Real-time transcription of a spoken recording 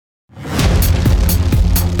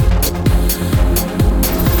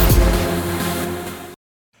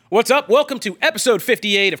What's up? Welcome to episode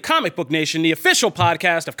 58 of Comic Book Nation, the official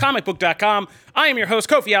podcast of comicbook.com. I am your host,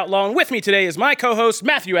 Kofi Outlaw, and with me today is my co-host,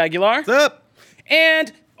 Matthew Aguilar. What's up?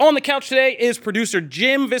 And on the couch today is producer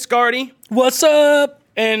Jim Viscardi. What's up?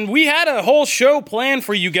 And we had a whole show planned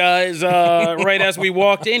for you guys right as we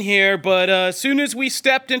walked in here, but as soon as we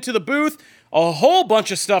stepped into the booth, a whole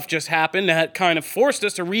bunch of stuff just happened that kind of forced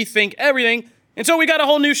us to rethink everything. And so we got a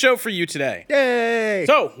whole new show for you today. Yay!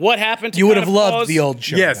 So, what happened to You would kind have of loved pause? the old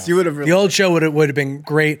show. Yes, you would have. The old show would have been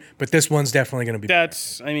great, but this one's definitely going to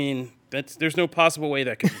be. There's no possible way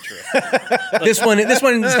that could be true. This one is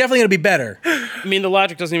definitely going to be better. I mean, the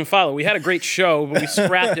logic doesn't even follow. We had a great show, but we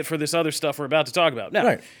scrapped it for this other stuff we're about to talk about. Now,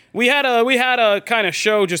 Right. we had a kind of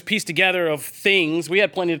show just pieced together of things. We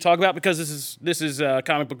had plenty to talk about because this is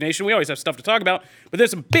Comic Book Nation. We always have stuff to talk about, but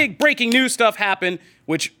there's some big breaking news stuff happen,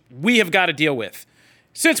 which we have got to deal with.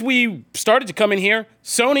 Since we started to come in here,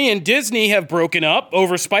 Sony and Disney have broken up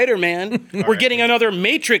over Spider-Man. We're getting another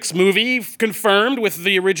Matrix movie confirmed with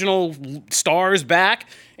the original stars back.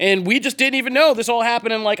 And we just didn't even know this all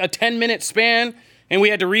happened in like a 10-minute span. And we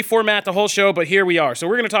had to reformat the whole show, but here we are. So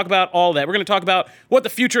we're going to talk about all that. We're going to talk about what the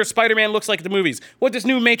future of Spider-Man looks like at the movies, what this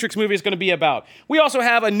new Matrix movie is going to be about. We also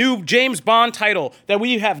have a new James Bond title that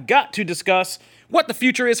we have got to discuss. What the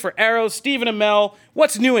future is for Arrow, Stephen Amell,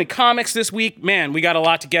 what's new in comics this week. Man, we got a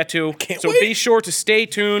lot to get to. Can't so wait. Be sure to stay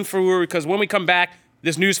tuned because when we come back,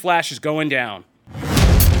 this news flash is going down.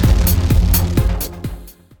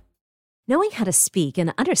 Knowing how to speak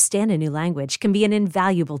and understand a new language can be an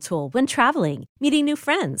invaluable tool when traveling, meeting new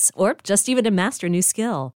friends, or just even to master a new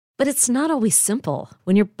skill. But it's not always simple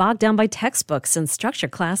when you're bogged down by textbooks and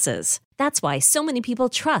structured classes. That's why so many people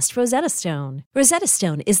trust Rosetta Stone. Rosetta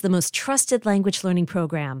Stone is the most trusted language learning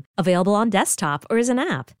program, available on desktop or as an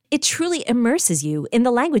app. It truly immerses you in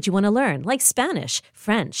the language you want to learn, like Spanish,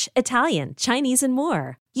 French, Italian, Chinese, and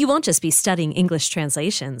more. You won't just be studying English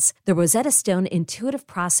translations. The Rosetta Stone intuitive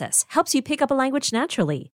process helps you pick up a language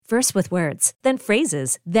naturally, first with words, then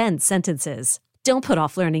phrases, then sentences. Don't put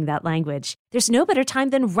off learning that language. There's no better time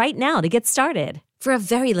than right now to get started. For a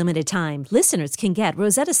very limited time, listeners can get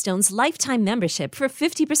Rosetta Stone's lifetime membership for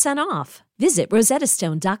 50% off. Visit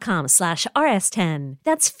rosettastone.com/rs10.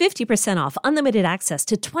 That's 50% off unlimited access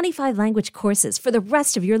to 25 language courses for the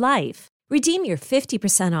rest of your life. Redeem your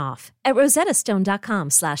 50% off at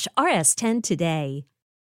rosettastone.com/rs10 today.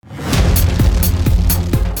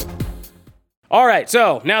 All right,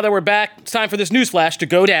 so now that we're back, it's time for this news flash to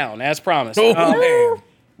go down, as promised. Man.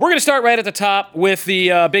 We're going to start right at the top with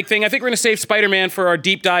the big thing. I think we're going to save Spider-Man for our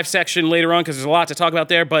deep dive section later on because there's a lot to talk about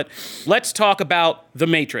there, but let's talk about The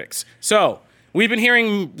Matrix. So, we've been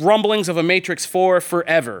hearing rumblings of a Matrix 4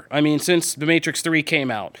 forever. I mean, since The Matrix 3 came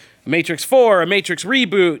out. A Matrix 4, a Matrix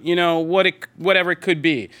reboot, whatever it could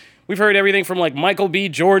be. We've heard everything from like Michael B.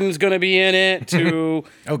 Jordan's going to be in it to,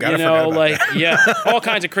 Oh, God, I forgot about that. all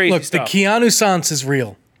kinds of crazy Look, stuff. the Keanu Sans is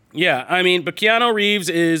real. Yeah, I mean, but Keanu Reeves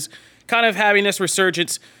is kind of having this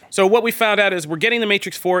resurgence. So what we found out is we're getting The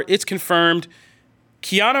Matrix 4. It's confirmed.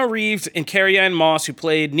 Keanu Reeves and Carrie-Anne Moss, who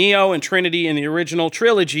played Neo and Trinity in the original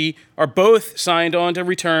trilogy, are both signed on to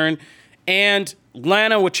return. And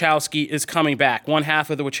Lana Wachowski is coming back. One half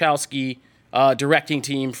of the Wachowski directing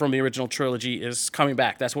team from the original trilogy is coming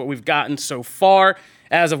back. That's what we've gotten so far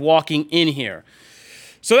as of walking in here.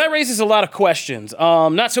 So that raises a lot of questions.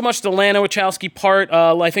 Not so much the Lana Wachowski part.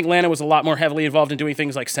 I think Lana was a lot more heavily involved in doing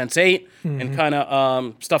things like Sense8 and kind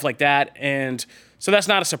of stuff like that. And so that's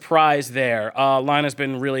not a surprise there. Lana's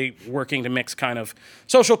been really working to mix kind of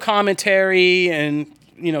social commentary and,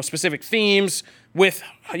 specific themes with,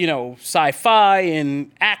 sci-fi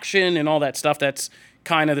and action and all that stuff. That's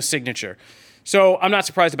kind of the signature. So I'm not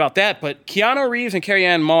surprised about that, but Keanu Reeves and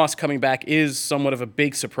Carrie-Anne Moss coming back is somewhat of a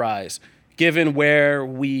big surprise, given where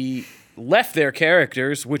we left their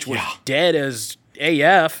characters, which were dead as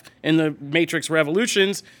AF in the Matrix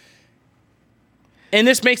Revolutions. And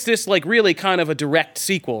this makes this like really kind of a direct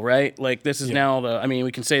sequel, right? Like this is now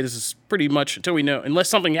we can say this is pretty much until we know, unless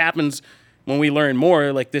something happens when we learn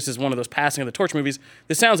more, like this is one of those passing of the torch movies.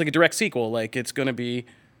 This sounds like a direct sequel. Like it's going to be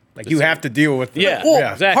Like you have to deal with it. Yeah.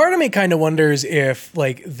 Well, exactly. part of me kind of wonders if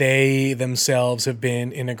like they themselves have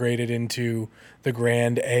been integrated into the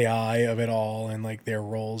grand AI of it all, and like their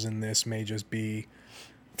roles in this may just be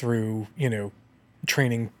through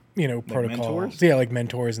training protocols. mentors? Yeah, like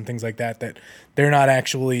mentors and things like that. That they're not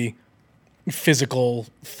actually physical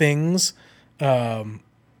things, but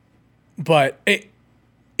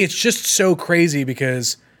it's just so crazy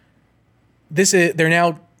because they're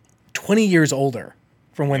now 20 years older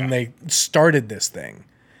from when they started this thing.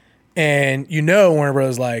 And Warner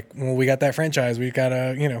Bros. Like, well, we got that franchise. We got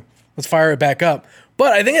to, let's fire it back up.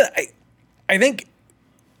 But I think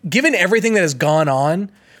given everything that has gone on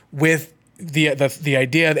with the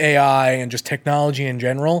idea of AI and just technology in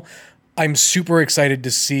general, I'm super excited to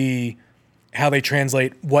see how they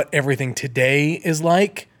translate what everything today is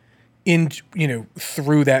like in,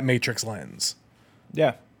 through that Matrix lens.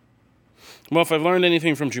 Yeah. Well, if I've learned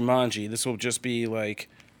anything from Jumanji, this will just be like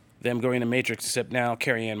them going to Matrix, except now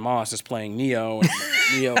Carrie-Anne Moss is playing Neo, and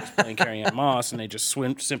Neo is playing Carrie-Anne Moss, and they just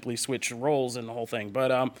simply switch roles in the whole thing.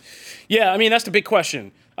 But yeah, I mean, that's the big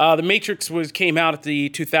question. The Matrix came out at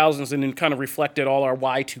the 2000s and then kind of reflected all our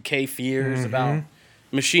Y2K fears about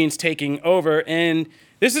machines taking over. And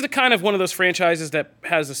this is the kind of one of those franchises that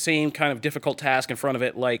has the same kind of difficult task in front of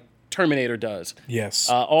it, like Terminator does. Yes.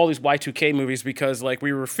 All these Y2K movies, because like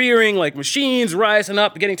we were fearing like machines rising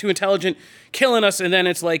up, getting too intelligent, killing us, and then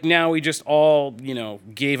it's like now we just all,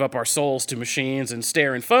 gave up our souls to machines and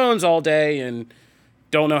stare in phones all day and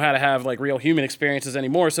don't know how to have like real human experiences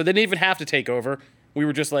anymore. So they didn't even have to take over. We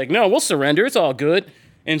were just like, no, we'll surrender. It's all good.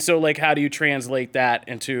 And so like, how do you translate that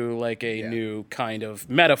into like a new kind of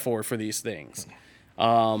metaphor for these things?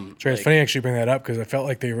 It's funny actually bring that up because I felt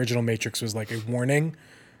like the original Matrix was like a warning.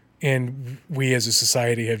 And we as a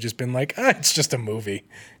society have just been like, it's just a movie.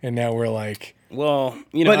 And now we're like... Well,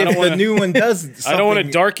 but if the new one does something... I don't want to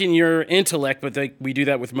darken your intellect, but we do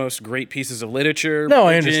that with most great pieces of literature.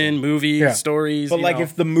 I understand. Movies, stories. But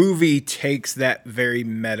if the movie takes that very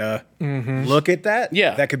meta look at that,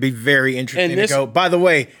 that could be very interesting to go, by the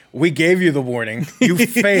way, we gave you the warning. You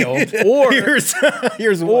failed. Or here's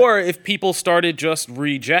what. Or if people started just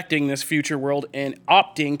rejecting this future world and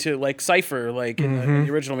opting to like Cypher, in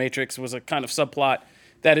the original Matrix was a kind of subplot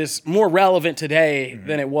that is more relevant today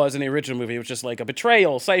than it was in the original movie. It was just like a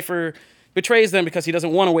betrayal. Cypher betrays them because he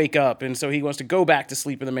doesn't want to wake up, and so he wants to go back to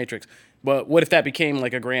sleep in the Matrix. But what if that became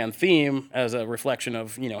like a grand theme as a reflection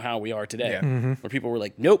of, how we are today? Where people were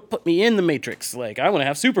like, nope, put me in the Matrix. Like, I want to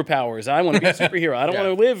have superpowers. I want to be a superhero. I don't want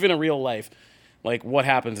to live in a real life. Like, what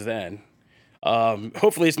happens then?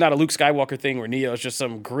 Hopefully it's not a Luke Skywalker thing where Neo is just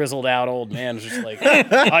some grizzled out old man who's just like,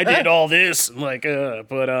 I did all this. And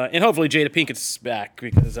hopefully Jada Pinkett's back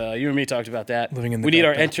because you and me talked about that. We need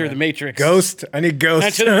our Enter the Matrix. Ghost. I need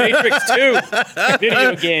Ghost. Enter the Matrix 2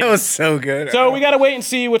 video game. That was so good. So we got to wait and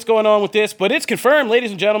see what's going on with this, but it's confirmed,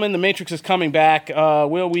 ladies and gentlemen, the Matrix is coming back.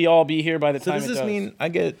 Will we all be here by the time it does? So does this mean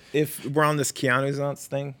if we're on this Keanu Reeves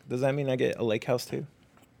thing, does that mean I get a Lake House too?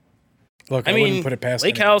 Look, I wouldn't put it past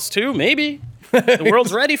Lake House too, maybe. The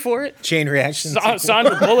world's ready for it. Chain reaction.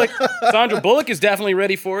 Sandra Bullock is definitely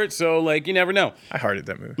ready for it. So, you never know. I hearted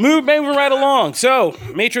that movie. Moving right along. So,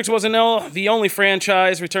 Matrix wasn't the only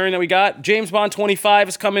franchise return that we got. James Bond 25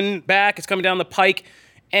 is coming back. It's coming down the pike.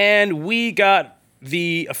 And we got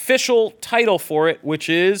the official title for it, which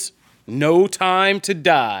is No Time to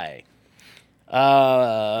Die.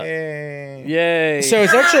 Yay. So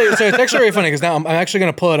it's actually very funny because now I'm actually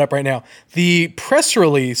going to pull it up right now. The press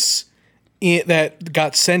release that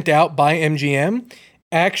got sent out by MGM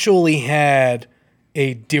actually had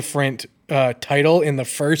a different title in the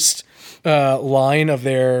first line of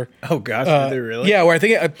their. Oh gosh, did they really? Yeah, where I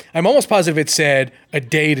think I'm almost positive it said A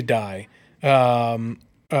Day to Die, but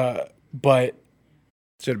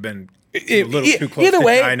should have been a little too close either to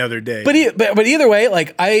way, Die Another Day. But either way,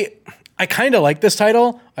 I kind of like this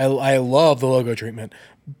title. I love the logo treatment,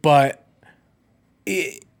 but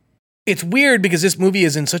it's weird because this movie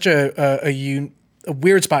is in such a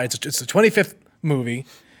weird spot. It's the 25th movie,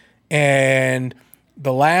 and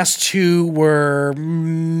the last two were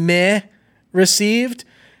meh received,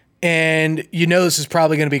 and this is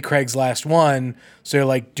probably going to be Craig's last one.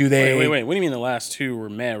 So do they? Wait. What do you mean the last two were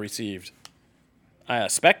meh received?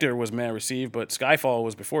 Spectre was meh received, but Skyfall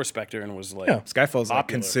was before Spectre and was Skyfall's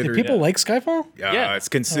considered. Did people like Skyfall? Yeah, it's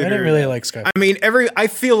considered. I didn't really like Skyfall. I mean, I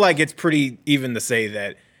feel like it's pretty even to say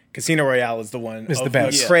that Casino Royale is the one is of the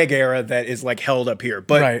best. The Craig era that is held up here.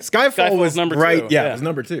 But Skyfall was number right. 2. Yeah, it was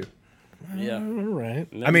number 2. Yeah. All right.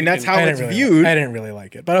 I mean, that's how it's viewed. I didn't really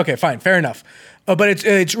like it, but okay, fine, fair enough. But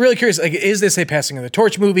it's really curious. Is this a passing of the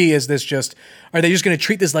torch movie? Is this are they just going to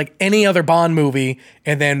treat this like any other Bond movie,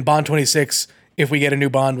 and then Bond 26? If we get a new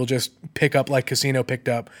Bond, we'll just pick up like Casino picked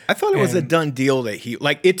up. I thought it was a done deal that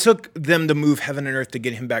it took them to move heaven and earth to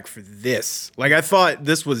get him back for this. I thought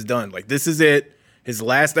this was done. This is it, his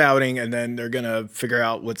last outing, and then they're going to figure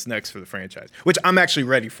out what's next for the franchise, which I'm actually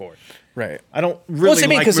ready for. Right. I don't really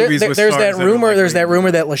like movies with there's stars that rumor. There's that rumor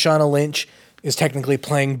that Lashana Lynch is technically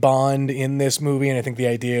playing Bond in this movie, and I think the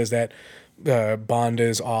idea is that Bond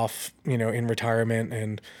is off, in retirement,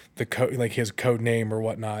 and his code name or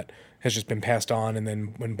whatnot has just been passed on, and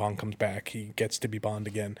then when Bond comes back, he gets to be Bond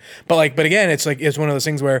again. But again, it's one of those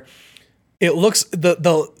things where it looks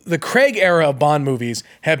the Craig era of Bond movies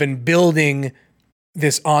have been building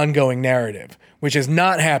this ongoing narrative, which has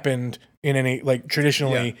not happened in any, like,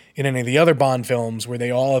 traditionally in any of the other Bond films, where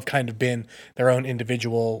they all have kind of been their own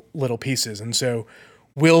individual little pieces. And so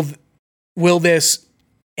will this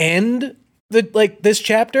end this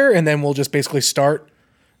chapter, and then we'll just basically start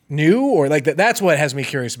new, or like that's what has me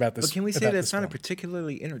curious about this. But can we say about that's this not a film.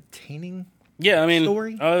 particularly entertaining? Yeah, I mean,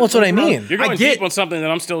 Story? Well, that's what I mean. You're going I get- deep on something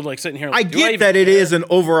that I'm still like sitting here. I Like, do get even that it care? is an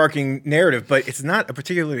overarching narrative, but it's not a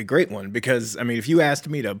particularly great one, because, I mean, if you asked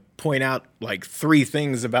me to point out like 3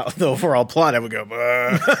 things about the overall plot, I would go,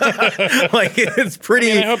 like, it's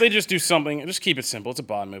pretty. I hope they just do something. Just keep it simple. It's a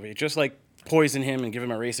Bond movie. Just like poison him and give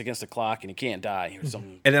him a race against the clock, and he can't die. Or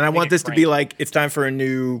something. And then I Make want it this to be cranky. like, it's time for a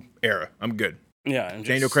new era. I'm good. Yeah, and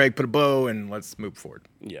Daniel just- Craig put a bow, and let's move forward.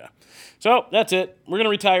 Yeah. So that's it. We're going to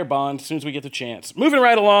retire Bond as soon as we get the chance. Moving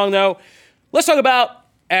right along, though, let's talk about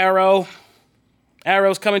Arrow.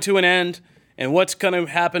 Arrow's coming to an end, and what's going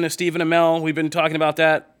to happen to Stephen Amell. We've been talking about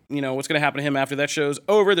that. You know, what's going to happen to him after that show's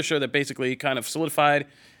over, the show that basically kind of solidified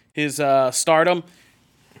his stardom.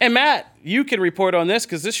 And Matt, you can report on this,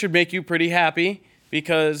 because this should make you pretty happy,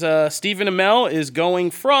 because Stephen Amell is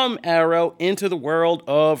going from Arrow into the world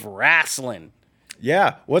of wrestling.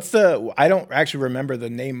 Yeah. I don't actually remember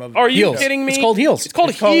the name of Are you Heels. kidding me? It's called Heels. It's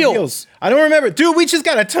called Heels. I don't remember. Dude, we just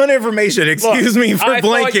got a ton of information. Excuse me for I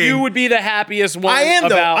blanking. thought you would be the happiest one. I am, though.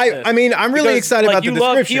 about this. I mean, I'm really Because, excited like, about the you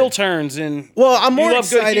love description. heel turns and Well, I'm more you love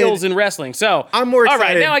good excited- heels in wrestling. So I'm more All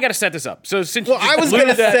right, excited- now I got to set this up. So since Well, you just I was blew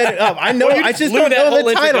going to that- set it up. I know. Well, you I just blew don't that know whole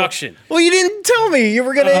the title. introduction. Well, you didn't tell me you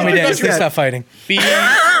were going to I mean, introduce just that. stop fighting. Be,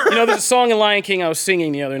 there's a song in Lion King I was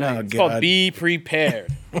singing the other night. Oh, It's God. called "Be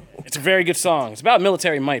Prepared." It's a very good song. It's about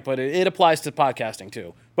military might, but it applies to podcasting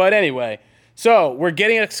too. But anyway, so we're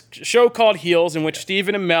getting a show called Heels, in which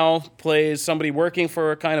Stephen Amell plays somebody working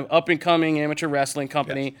for a kind of up-and-coming amateur wrestling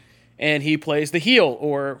company, and he plays the heel,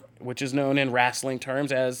 or which is known in wrestling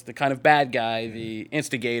terms as the kind of bad guy, the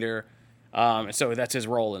instigator. And so that's his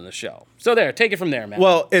role in the show. So there, take it from there, man.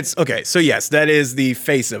 Well, it's okay. So yes, that is the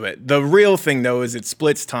face of it. The real thing, though, is it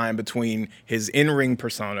splits time between his in-ring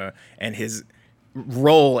persona and his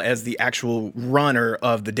role as the actual runner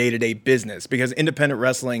of the day-to-day business. Because independent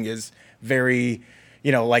wrestling is very,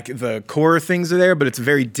 like the core things are there, but it's a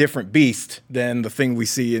very different beast than the thing we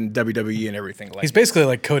see in WWE and everything like He's basically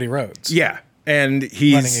like Cody Rhodes. Yeah. And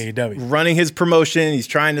he's Running AEW. running his promotion. He's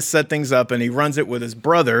trying to set things up, and he runs it with his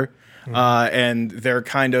brother. And they're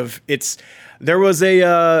kind of, there was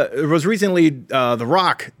recently, The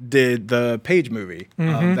Rock did the Page movie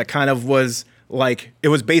that kind of was like, it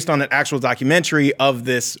was based on an actual documentary of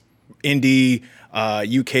this indie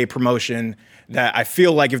UK promotion that I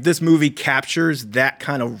feel like if this movie captures that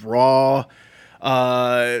kind of raw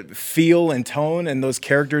feel and tone and those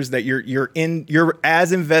characters, that you're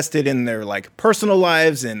as invested in their like personal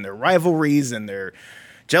lives and their rivalries and their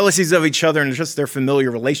jealousies of each other and just their familiar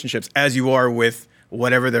relationships as you are with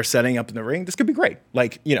whatever they're setting up in the ring. This could be great.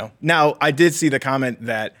 Like, now I did see the comment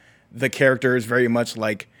that the character is very much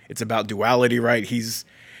like, it's about duality, right? He's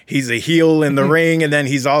a heel in the ring, and then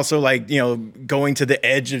he's also like, going to the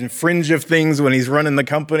edge and fringe of things when he's running the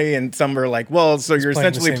company. And some are like, well, so you're playing the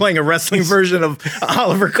essentially same- playing a wrestling version of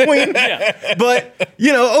Oliver Queen. But,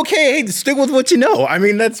 okay, hey, stick with what you know. I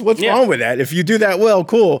mean, that's what's Yeah. wrong with that. If you do that well,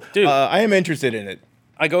 cool. Dude. I am interested in it.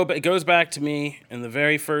 It goes back to me in the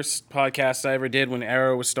very first podcast I ever did when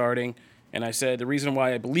Arrow was starting, and I said the reason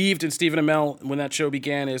why I believed in Stephen Amell when that show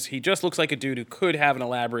began is he just looks like a dude who could have an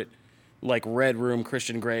elaborate, like,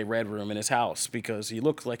 Christian Grey red room in his house, because he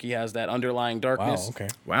looks like he has that underlying darkness. Wow, okay.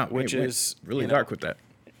 Wow. Which wait, is, really dark with that.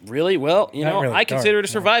 Really? Well, Not really I consider dark, it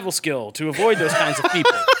a survival skill to avoid those kinds of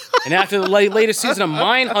people. And after the latest season of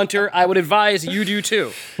Mindhunter, I would advise you do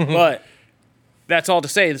too. But that's all to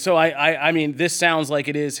say. So I mean, this sounds like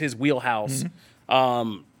it is his wheelhouse.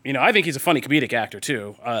 I think he's a funny comedic actor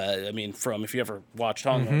too. I mean, from if you ever watched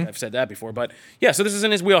Hong, I've said that before. But yeah, so this is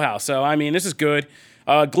in his wheelhouse. So I mean, this is good.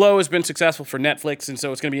 Glow has been successful for Netflix, and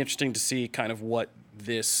so it's going to be interesting to see kind of what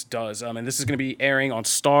this does. And this is going to be airing on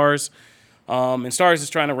Starz. And Starz is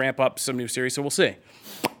trying to ramp up some new series, so we'll see.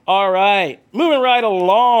 All right, moving right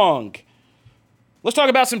along. Let's talk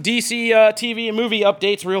about some DC TV and movie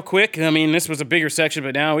updates real quick. I mean, this was a bigger section,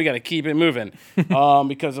 but now we got to keep it moving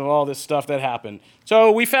because of all this stuff that happened.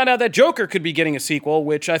 So we found out that Joker could be getting a sequel,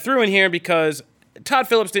 which I threw in here because Todd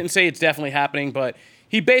Phillips didn't say it's definitely happening, but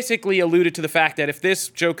he basically alluded to the fact that if this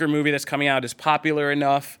Joker movie that's coming out is popular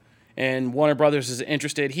enough and Warner Brothers is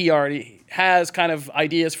interested, he already has kind of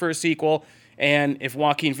ideas for a sequel. And if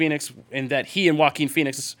Joaquin Phoenix, and that he and Joaquin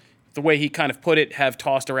Phoenix the way he kind of put it, have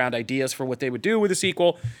tossed around ideas for what they would do with a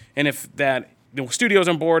sequel. And if the studio's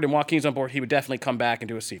on board and Joaquin's on board, he would definitely come back and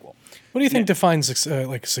do a sequel. What do you think defines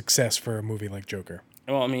success for a movie like Joker?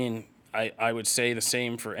 Well, I mean, I would say the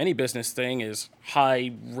same for any business thing is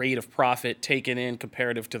high rate of profit taken in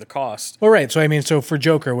comparative to the cost. Well, right. So I mean, so for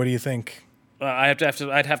Joker, what do you think? I'd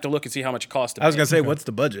have to look and see how much it cost. I was gonna say, what's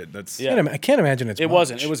the budget? That's I can't imagine It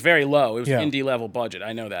wasn't. It was very low. It was Yeah. indie level budget.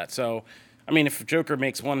 I know that. So, I mean, if Joker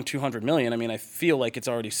makes $200 million, I mean, I feel like it's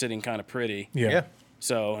already sitting kind of pretty. yeah.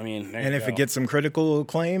 So, I mean, there And you if go. it gets some critical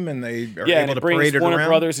acclaim and they are and able it to brings parade it Warner around,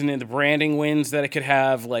 Brothers and then the branding wins that it could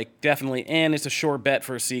have, like definitely, and it's a sure bet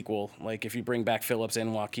for a sequel. Like if you bring back Phillips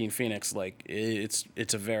and Joaquin Phoenix, like it's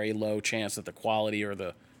a very low chance that the quality or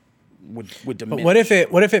the would diminish. But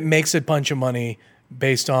what if it makes a bunch of money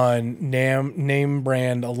based on name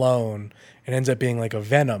brand alone and ends up being like a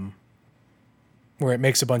Venom, where it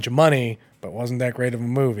makes a bunch of money but wasn't that great of a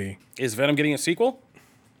movie? Is Venom getting a sequel?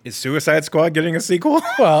 is Suicide Squad getting a sequel?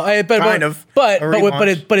 Well, Kind of. but A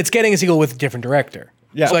relaunch. it's getting a sequel with a different director.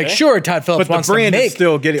 Yeah. So like Okay. sure, Todd Phillips But the wants to brand is make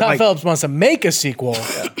still getting, Todd like- Phillips wants to make a sequel.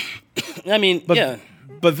 I mean, yeah.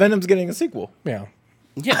 But Venom's getting a sequel. Yeah.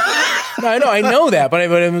 Yeah. No, I know that, but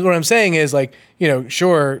what I'm saying is like,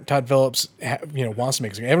 sure, Todd Phillips, wants to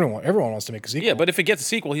make a sequel. Everyone wants to make a sequel. Yeah, but if it gets a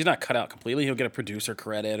sequel, he's not cut out completely. He'll get a producer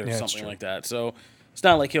credit or that's something true. like that. So it's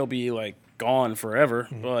not like he'll be like gone forever.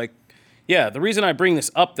 But like, yeah, the reason I bring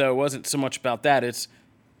this up though wasn't so much about that. It's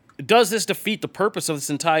does this defeat the purpose of this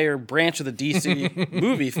entire branch of the DC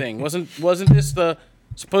movie thing? Wasn't this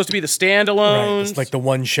supposed to be the standalone, Right, it's like the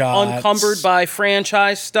one shot, unencumbered by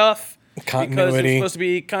franchise stuff? Because Continuity. it's supposed to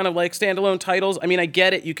be kind of like standalone titles. I mean, I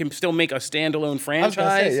get it. You can still make a standalone I was franchise.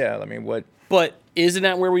 gonna say, yeah. I mean, what? But isn't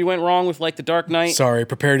that where we went wrong with like The Dark Knight? Sorry,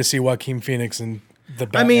 prepare to see Joaquin Phoenix in the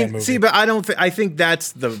Batman I mean, movie. see, but I don't. I think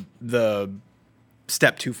that's the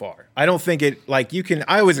step too far. I don't think it. Like you can.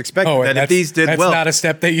 I always expected and that if that's- these did that's well, not a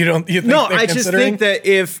step that you think no, they're I just considering? think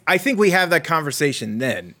that I think we have that conversation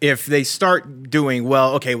then. If they start doing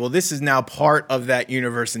well, okay, well, this is now part of that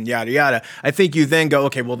universe and yada yada. I think you then go,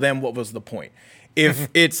 okay, well, then what was the point? If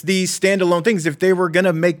it's these standalone things, if they were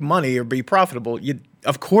gonna make money or be profitable,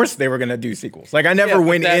 of course they were gonna do sequels. Like I never but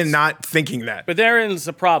went that's- in not thinking that. But there's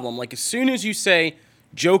the problem. Like, as soon as you say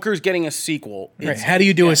Joker's getting a sequel, Right, how do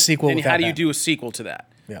you do a sequel Then without how do you that? do a sequel to that?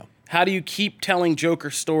 Yeah. How do you keep telling Joker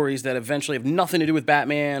stories that eventually have nothing to do with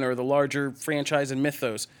Batman or the larger franchise and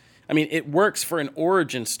mythos? I mean, it works for an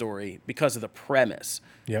origin story because of the premise.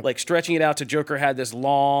 Yep. Like, stretching it out to Joker had this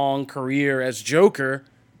long career as Joker,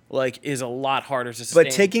 like, is a lot harder to sustain.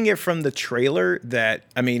 But taking it from the trailer,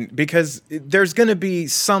 because there's going to be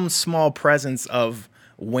some small presence of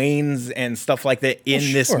Wayne's and stuff like that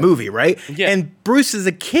in this sure. movie, right? Yeah. And Bruce is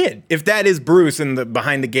a kid. If that is Bruce and the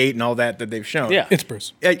behind the gate and all that they've shown. Yeah. It's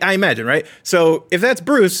Bruce. I imagine, right? So if that's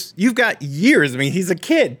Bruce, you've got years. I mean, he's a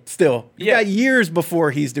kid still. You've Yeah. got years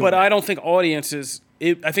before he's doing But that. I don't think audiences.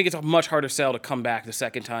 I think it's a much harder sell to come back the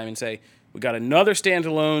second time and say we got another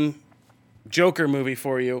standalone Joker movie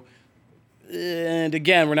for you, and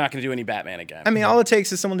again we're not going to do any Batman again. I mean, all it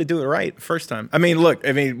takes is someone to do it right first time. I mean, look,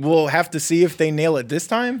 we'll have to see if they nail it this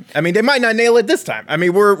time. I mean, they might not nail it this time. I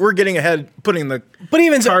mean, we're getting ahead, putting the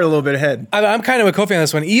cart a little bit ahead. I'm kind of with Kofi on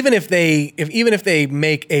this one. Even if they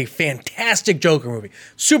make a fantastic Joker movie,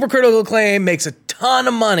 super critical acclaim, makes a ton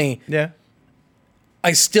of money, Yeah.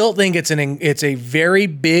 I still think it's a very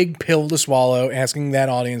big pill to swallow, asking that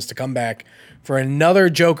audience to come back for another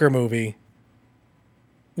Joker movie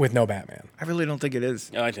with no Batman. I really don't think it is.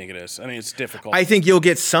 I think it is. I mean, it's difficult. I think you'll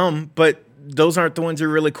get some, but those aren't the ones you're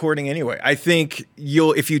really courting anyway. I think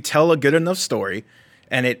if you tell a good enough story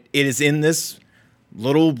and it is in this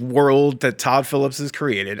little world that Todd Phillips has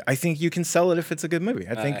created, I think you can sell it if it's a good movie.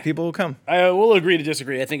 I think people will come. I will agree to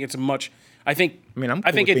disagree. I think it's I think I mean, I'm I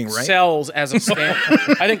cool think with it being right. sells as a stand.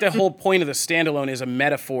 I think the whole point of the standalone is a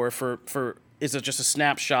metaphor just a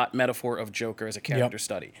snapshot metaphor of Joker as a character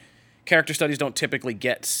study. Character studies don't typically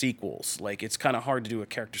get sequels. Like, it's kind of hard to do a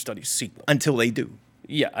character study sequel. Until they do.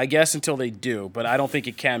 Yeah, I guess until they do, but I don't think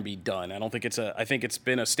it can be done. I think it's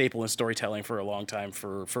been a staple in storytelling for a long time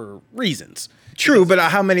for reasons. True, but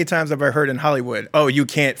how many times have I heard in Hollywood, oh, you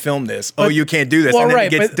can't film this. Oh, you can't do this. Well, and then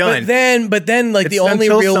right, it gets done. But then, like It's the only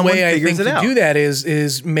until real someone way I figures think it to out. do that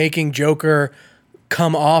is making Joker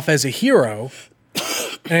come off as a hero.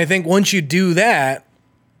 And I think once you do that,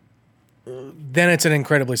 then it's an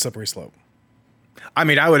incredibly slippery slope. I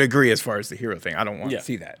mean, I would agree as far as the hero thing. I don't want Yeah. to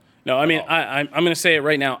see that. No, I mean, I'm going to say it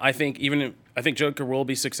right now. I think Joker will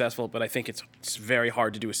be successful, but I think it's very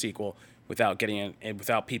hard to do a sequel without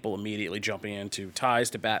without people immediately jumping into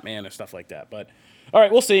ties to Batman and stuff like that. But all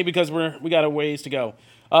right, we'll see because we got a ways to go.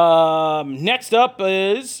 Next up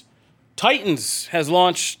is Titans has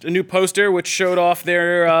launched a new poster which showed off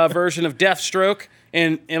their version of Deathstroke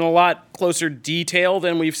in a lot closer detail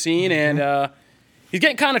than we've seen, and he's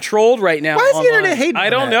getting kind of trolled right now. Why is the online. internet hating I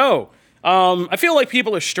on don't that? know. I feel like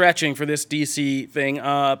people are stretching for this DC thing.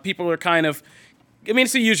 People are kind of, I mean,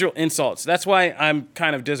 it's the usual insults. That's why I'm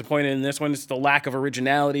kind of disappointed in this one. It's the lack of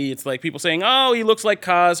originality. It's like people saying, "Oh, he looks like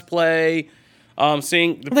cosplay."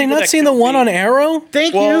 Seeing Have they not seen the one on Arrow?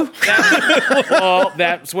 Thank well, you.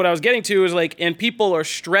 that's what I was getting to is like, and people are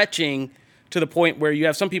stretching to the point where you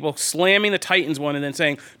have some people slamming the Titans one and then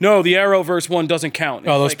saying, no, the Arrowverse one doesn't count.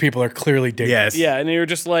 Oh, those Like, people are clearly digging. Yes. yeah, and you're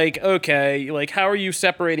just like, okay, like how are you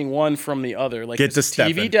separating one from the other? Like Get this to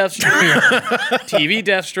is TV Stefan. Deathstroke, TV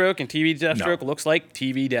Deathstroke, and TV Deathstroke looks like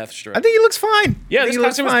TV Deathstroke. I think he looks fine. yeah, I think this he looks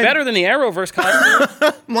costume is fine. better than the Arrowverse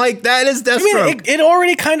costume. I'm like, that is Deathstroke. I mean, it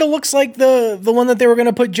already kind of looks like the one that they were going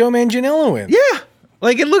to put Joe Manganiello in. yeah.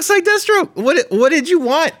 Like, it looks like Deathstroke. What did you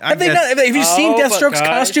want? Have they not? Have you seen Oh, but Deathstroke's guys,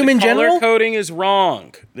 costume the in color general? coding is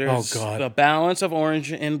wrong. There's, God. the balance of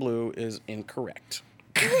orange and blue is incorrect.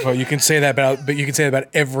 Well, you can say that about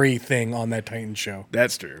everything on that Titan show.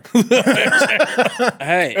 That's true.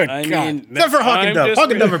 Hey, I God. mean, Except for Hawk and I'm Dove. just-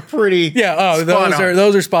 Hawk and Dove are pretty. Yeah. Oh, spot on.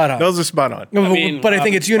 those are spot on. Those are spot on. mean, but I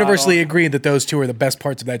think it's spot universally on. agreed that those two are the best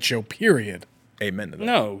parts of that show. Period. Amen to that.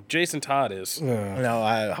 No, Jason Todd is.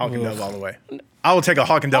 No, Hawk and Dove all the way. I will take a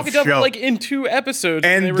Hawk and Dove Hawk and Dove show. like in 2 episodes,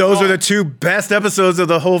 and they were those are gone. the 2 best episodes of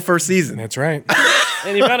the whole first season. That's right.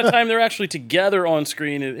 And the amount of time they're actually together on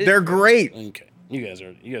screen. They're great. Okay. You guys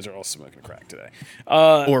are all smoking crack today.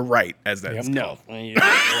 Or right, as that's No.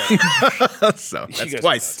 called. So You that's guys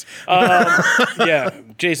twice. yeah,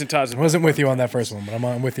 Jason Todd's. I wasn't with you on that first one, but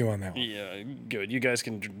I'm with you on that one. Yeah, good. You guys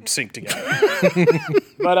can sync together.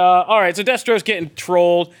 But all right, so Deathstroke's getting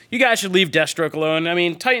trolled. You guys should leave Deathstroke alone. I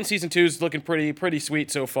mean, Titan season 2 is looking pretty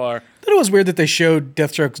sweet so far. I thought it was weird that they showed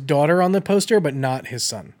Deathstroke's daughter on the poster, but not his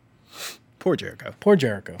son. Poor Jericho. Poor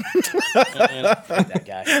Jericho. And that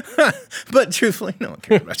guy. But truthfully, no one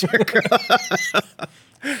cares about Jericho.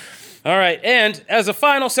 All right, and as a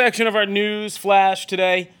final section of our news flash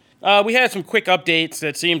today, we had some quick updates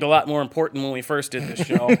that seemed a lot more important when we first did this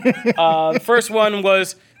show. The first one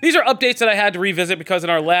was, these are updates that I had to revisit because in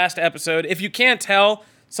our last episode, if you can't tell,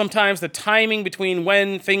 sometimes the timing between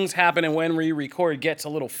when things happen and when we record gets a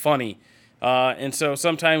little funny. And so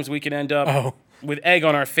sometimes we can end up with egg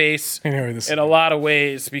on our face I know where this in a lot of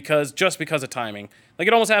ways because of timing. Like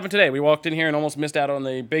it almost happened today. We walked in here and almost missed out on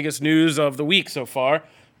the biggest news of the week so far,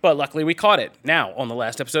 but luckily we caught it. Now, on the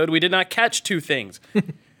last episode, we did not catch 2 things.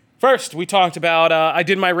 First, we talked about, I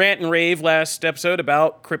did my rant and rave last episode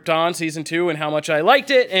about Krypton Season 2 and how much I liked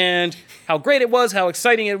it and how great it was, how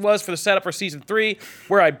exciting it was for the setup for Season 3,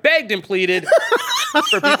 where I begged and pleaded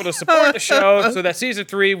for people to support the show so that Season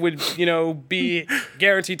 3 would, be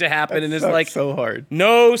guaranteed to happen. And it's like, so hard.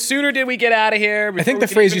 no sooner did we get out of here. I think the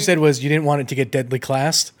phrase you said was you didn't want it to get deadly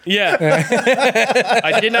classed. Yeah.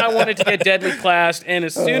 I did not want it to get deadly classed. And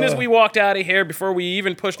as soon as we walked out of here, before we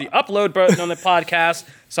even pushed the upload button on the podcast,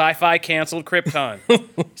 Sci-Fi canceled Krypton.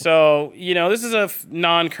 So, this is a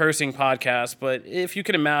non-cursing podcast, but if you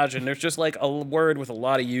can imagine, there's just like a word with a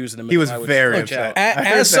lot of U's in the middle. He was I would very switch upset. out. I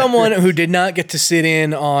heard As that. someone who did not get to sit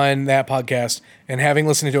in on that podcast and having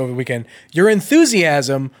listened to it over the weekend, your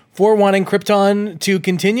enthusiasm for wanting Krypton to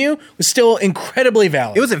continue was still incredibly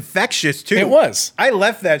valid. It was infectious, too. It was. I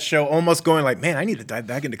left that show almost going like, man, I need to dive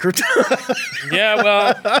back into Krypton. Yeah,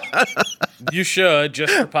 well, you should,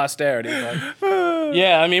 just for posterity. But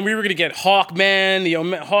yeah, I mean, we were going to get Hawkman, the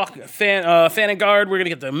Fanagard. We were going to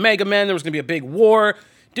get the Mega Men. There was going to be a big war.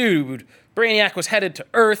 Dude, Brainiac was headed to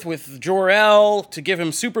Earth with Jor-El to give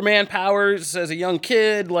him Superman powers as a young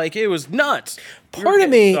kid. Like, it was nuts. We were part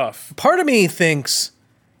of getting me stuff. part of me thinks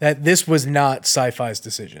that this was not Sci-Fi's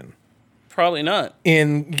decision. Probably not.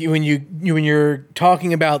 When you're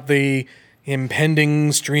talking about the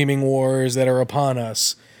impending streaming wars that are upon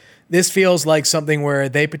us, this feels like something where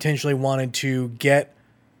they potentially wanted to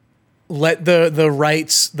let the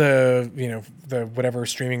rights, the whatever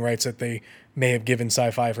streaming rights that they may have given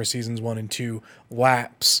Sci-Fi for seasons 1 and 2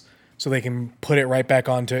 lapse, so they can put it right back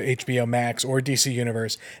onto HBO Max or DC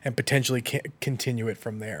Universe and potentially continue it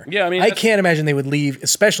from there. Yeah, I mean, I that's- can't imagine they would leave,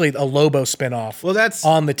 especially a Lobo spinoff. Well, that's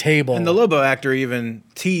on the table. And the Lobo actor even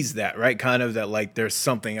teased that, right? Kind of that, like, there's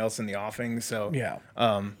something else in the offing. So, Yeah.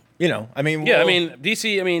 I mean, Yeah, well, I mean,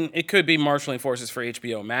 DC, it could be marshaling forces for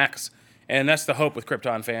HBO Max, and that's the hope with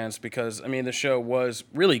Krypton fans because, the show was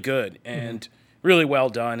really good and really well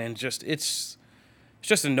done, and it's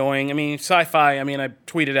just annoying. Sci-Fi, I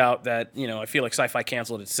tweeted out that, I feel like Sci-Fi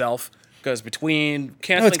canceled itself because between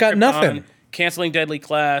canceling it's got Krypton, nothing. canceling Deadly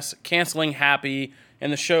Class, canceling Happy,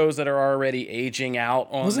 and the shows that are already aging out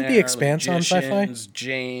on Wasn't there. The Expanse on Sci-Fi?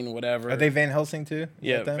 Jane, whatever. Are they Van Helsing too? Is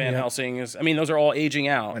Yeah, that them? Van Helsing is. I mean, those are all aging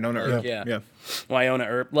out. Winona Earp. Yeah. Winona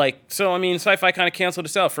Earp. Like, so, I mean, Sci-Fi kind of canceled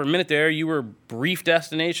itself. For a minute there, you were a brief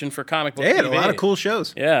destination for comic book They had a TV. lot of cool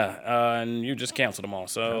shows. Yeah, and you just canceled them all.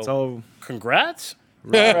 So, So congrats.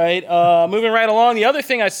 All right. Moving right along. The other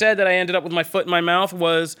thing I said that I ended up with my foot in my mouth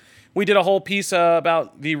was we did a whole piece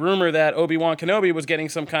about the rumor that Obi-Wan Kenobi was getting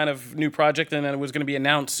some kind of new project and that it was going to be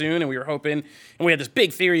announced soon. And we were hoping, and we had this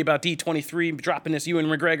big theory about D23 dropping this Ewan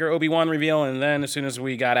McGregor Obi-Wan reveal. And then as soon as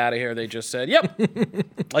we got out of here, they just said, yep.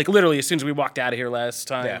 Like literally as soon as we walked out of here last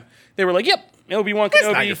time, they were like, yep, Obi-Wan it's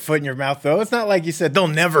not Kenobi. your foot in your mouth though. It's not like you said they'll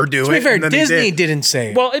never do it. To be fair, and then they Disney did. didn't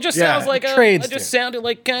say it. Well, it just sounds like Trades it just did. sounded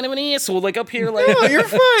like kind of an asshole, like up here, like No, you're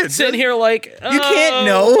fine. sitting here like You can't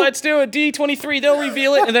know. Let's do it. D23, they'll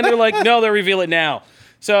reveal it, and then they're like, no, they'll reveal it now.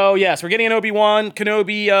 So yes, we're getting an Obi-Wan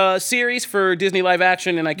Kenobi series for Disney live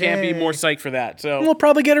action, and I can't be Yay. more psyched for that. So We'll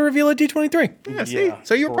probably get a reveal at D23. Yeah, see?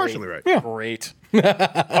 So you're great. partially right. Yeah. Great.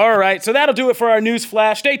 All right, so that'll do it for our news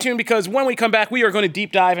flash. Stay tuned because when we come back, we are going to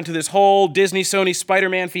deep dive into this whole Disney Sony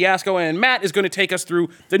Spider-Man fiasco, and Matt is going to take us through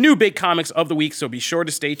the new big comics of the week, so be sure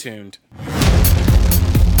to stay tuned.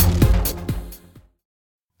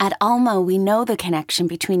 At Alma, we know the connection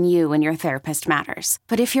between you and your therapist matters.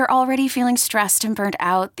 But if you're already feeling stressed and burnt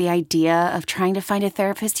out, the idea of trying to find a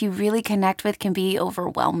therapist you really connect with can be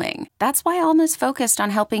overwhelming. That's why Alma's focused on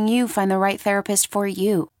helping you find the right therapist for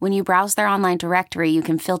you. When you browse their online directory, you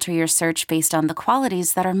can filter your search based on the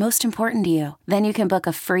qualities that are most important to you. Then you can book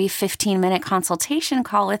a free 15-minute consultation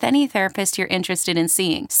call with any therapist you're interested in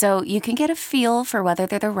seeing, so you can get a feel for whether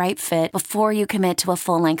they're the right fit before you commit to a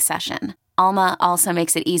full-length session. Alma also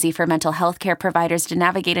makes it easy for mental health care providers to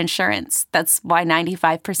navigate insurance. That's why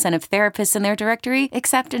 95% of therapists in their directory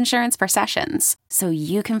accept insurance for sessions. So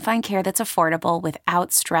you can find care that's affordable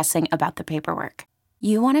without stressing about the paperwork.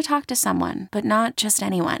 You want to talk to someone, but not just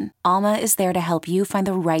anyone. Alma is there to help you find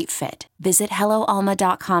the right fit. Visit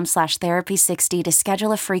helloalma.com/therapy60 to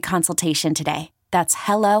schedule a free consultation today. That's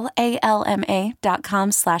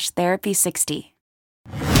helloalma.com/therapy60.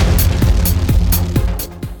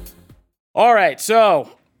 All right, so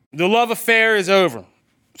the love affair is over.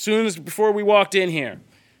 Before we walked in here,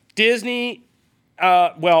 Disney,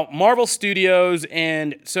 Marvel Studios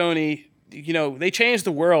and Sony, they changed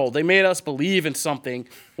the world. They made us believe in something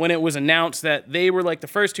when it was announced that they were like the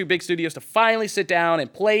first two big studios to finally sit down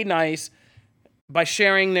and play nice by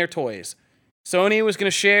sharing their toys. Sony was going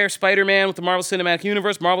to share Spider-Man with the Marvel Cinematic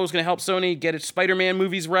Universe. Marvel was going to help Sony get its Spider-Man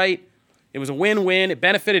movies right. It was a win-win. It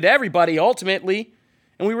benefited everybody ultimately.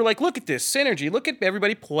 And we were like, look at this synergy. Look at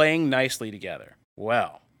everybody playing nicely together.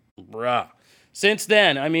 Well, bruh. Since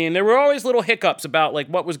then, I mean, there were always little hiccups about like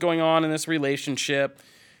what was going on in this relationship.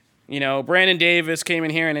 Brandon Davis came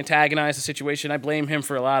in here and antagonized the situation. I blame him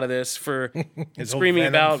for a lot of this, for screaming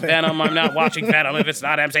about Venom. I'm not watching Venom if it's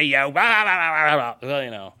not MCU.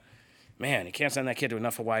 Well, man, you can't send that kid to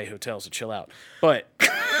enough Hawaii hotels to chill out. But,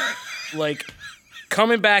 like,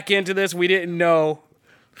 coming back into this, we didn't know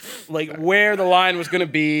like where the line was going to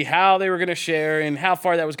be, how they were going to share, and how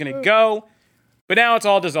far that was going to go. But now it's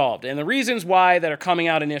all dissolved. And the reasons why that are coming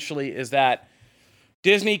out initially is that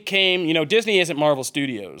Disney Disney isn't Marvel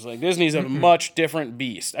Studios. Like, Disney's a much different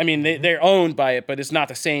beast. I mean, they're owned by it, but it's not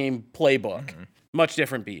the same playbook. Much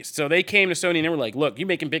different beast. So they came to Sony and they were like, look, you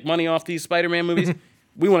making big money off these Spider-Man movies?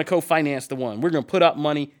 We want to co-finance the one. We're going to put up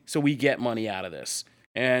money so we get money out of this.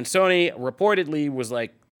 And Sony reportedly was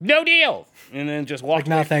like, no deal. And then just walked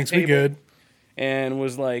away Nah, from thanks, the we table good. and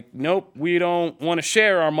was like, nope, we don't want to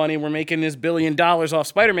share our money. We're making this $1 billion off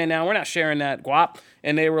Spider-Man now. We're not sharing that guap.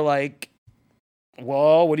 And they were like,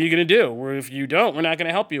 well, what are you going to do? If you don't, we're not going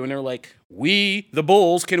to help you. And they're like, we, the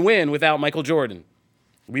Bulls, can win without Michael Jordan.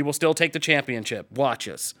 We will still take the championship. Watch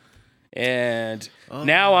us. And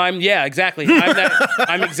now exactly.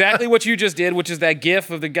 I'm exactly what you just did, which is that gif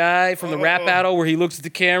of the guy from the rap battle where he looks at the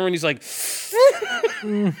camera and he's like,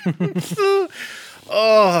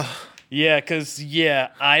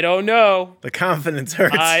 I don't know. The confidence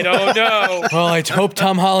hurts. I don't know. Well, I hope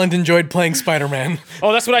Tom Holland enjoyed playing Spider-Man.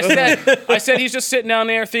 Oh, that's what I said. I said he's just sitting down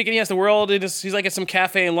there thinking he has the world. He's like at some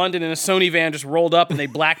cafe in London and a Sony van just rolled up and they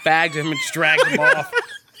black bagged him and just dragged him off.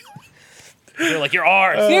 They're like, you're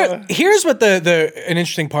ours. Here's what an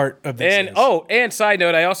interesting part of this is. And side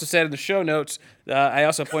note, I also said in the show notes, I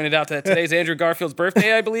also pointed out that today's Andrew Garfield's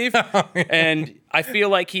birthday, I believe. And I feel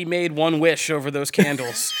like he made one wish over those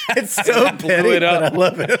candles. It's so petty, but I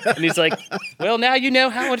love it. And he's like, well, now you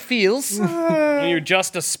know how it feels when you're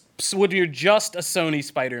just a Sony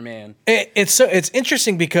Spider-Man. It's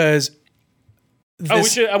interesting because we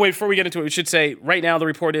should wait before we get into it. We should say right now the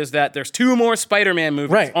report is that there's 2 more Spider-Man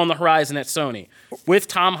movies on the horizon at Sony with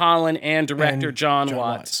Tom Holland and director John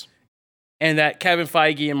Watts. And that Kevin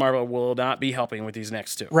Feige and Marvel will not be helping with these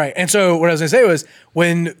next 2. Right. And so what I was going to say was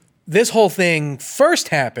when this whole thing first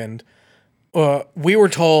happened, we were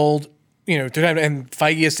told, and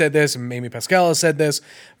Feige has said this, and Amy Pascal has said this,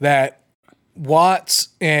 that Watts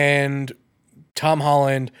and Tom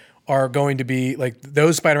Holland are going to be, like,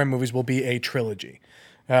 those Spider-Man movies will be a trilogy.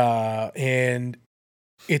 And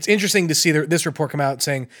it's interesting to see this report come out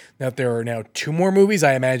saying that there are now 2 more movies.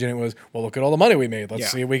 I imagine it was, well, look at all the money we made.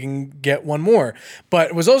 Let's see if we can get one more. But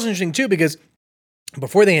it was also interesting, too, because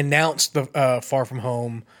before they announced the Far From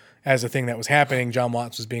Home as a thing that was happening, John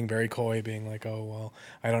Watts was being very coy, being like, "Oh well,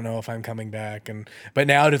 I don't know if I'm coming back." But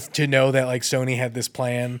now to know that like Sony had this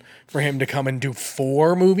plan for him to come and do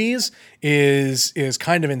 4 movies is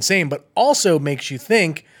kind of insane. But also makes you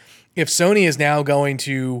think if Sony is now going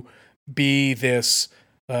to be this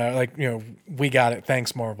we got it,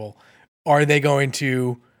 thanks Marvel. Are they going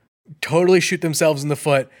to totally shoot themselves in the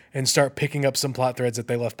foot and start picking up some plot threads that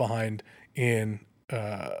they left behind in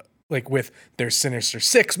like with their Sinister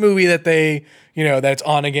Six movie that they, that's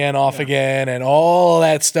on again, off again, and all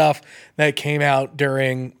that stuff that came out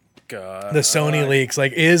during the Sony leaks?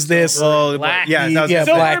 Like, is this Black Black Cat,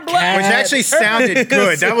 Cat, which actually sounded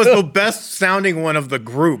good. That was the best sounding one of the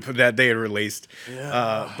group that they had released.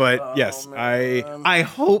 But yes, I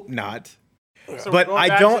hope not. So but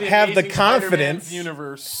I don't have the confidence.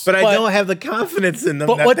 But I don't have the confidence in them.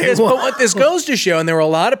 But what this goes to show, and there were a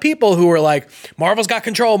lot of people who were like, "Marvel's got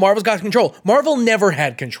control. Marvel's got control." Marvel never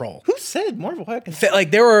had control. Who said Marvel had control?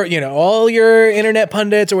 Like there were, all your internet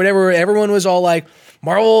pundits or whatever. Everyone was all like,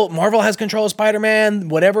 "Marvel has control of Spider-Man."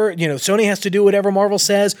 Whatever, Sony has to do whatever Marvel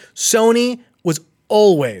says. Sony was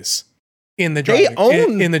always in the driver's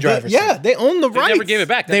seat. Yeah, they own the rights. They never gave it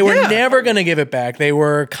back. They were never going to give it back. They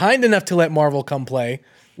were kind enough to let Marvel come play,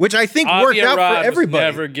 which I think worked out for everybody.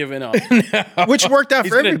 Never given up. Which worked out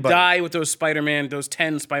for everybody. He's gonna die with those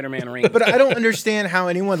 10 Spider-Man rings. But I don't understand how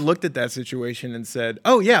anyone looked at that situation and said,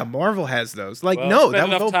 "Oh yeah, Marvel has those." Like, no, that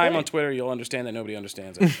was enough time on Twitter, you'll understand that nobody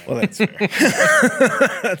understands it. Well, that's fair.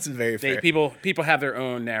 That's very fair. People have their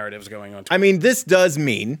own narratives going on Twitter. I mean, this does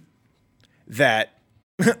mean that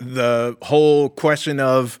the whole question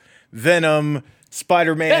of Venom,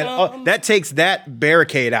 Spider-Man, that takes that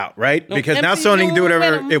barricade out, right? Because now Sony can do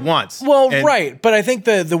whatever it wants. Well, right. But I think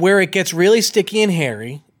the where it gets really sticky and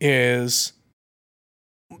hairy is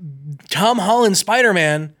Tom Holland's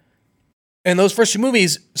Spider-Man and those first 2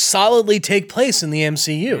 movies solidly take place in the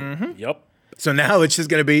MCU. Mm-hmm. Yep. So now it's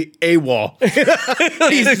just going to be AWOL.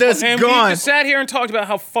 He's just gone. We just sat here and talked about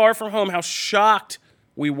how Far From Home, how shocked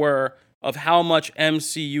we were of how much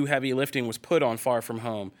MCU heavy lifting was put on Far From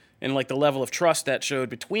Home and like the level of trust that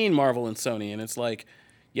showed between Marvel and Sony. And it's like,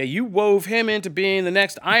 yeah, you wove him into being the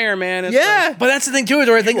next Iron Man. It's but that's the thing too, is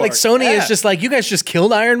where I think like Sony is just like, you guys just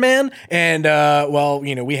killed Iron Man. And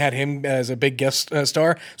we had him as a big guest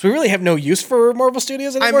star. So we really have no use for Marvel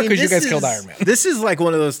Studios anymore because you guys killed Iron Man. This is like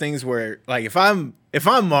one of those things where like, if I'm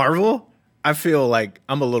Marvel, I feel like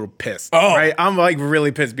I'm a little pissed, right? I'm like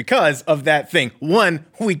really pissed because of that thing. One,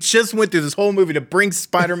 we just went through this whole movie to bring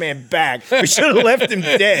Spider-Man back. We should have left him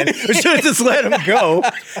dead. We should have just let him go.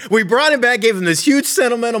 We brought him back, gave him this huge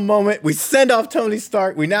sentimental moment. We send off Tony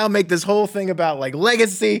Stark. We now make this whole thing about like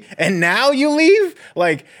legacy, and now you leave?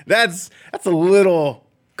 Like that's a little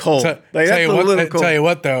cold. Tell you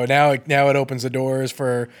what though, now it opens the doors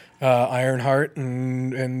for Ironheart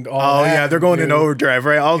and all that. Oh yeah, they're going in overdrive,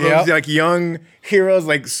 right? All those like young heroes,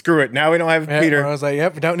 like screw it. Now we don't have Peter. I was like,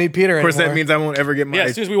 yep, we don't need Peter anymore. Of course, that means I won't ever get my. Yeah,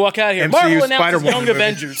 as soon as we walk out of here, MCU Marvel announces Spider-Woman Young movie.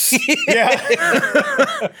 Avengers.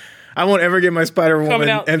 Yeah. I won't ever get my Spider-Woman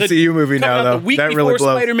MCU movie now, though. The week that before really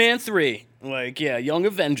blows. Spider-Man 3. Like, yeah, Young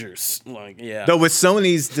Avengers. Like, yeah. Though with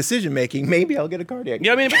Sony's decision making, maybe I'll get a cardiac.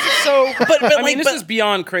 Yeah, I mean, this is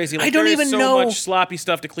beyond crazy. Like, I don't even know. So much sloppy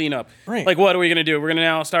stuff to clean up. Right. Like, what are we gonna do? We're gonna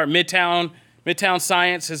now start Midtown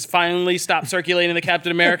Science has finally stopped circulating the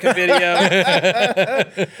Captain America video.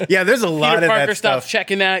 Yeah, there's a lot Peter of Parker that stopped stuff.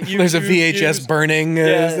 checking that. There's a VHS burning.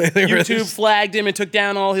 YouTube flagged him and took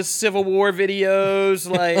down all his Civil War videos.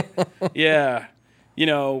 Like, yeah.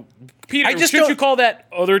 Peter, should you call that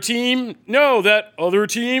other team? No, that other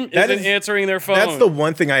team isn't answering their phone. That's the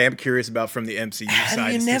one thing I am curious about from the MCU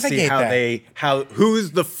side. do you is to see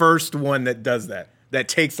who's the first one that does that. That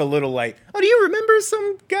takes a little like, oh, do you remember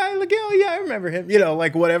some guy? Like, oh yeah, I remember him.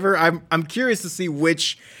 Like whatever. I'm curious to see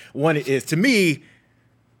which one it is. To me,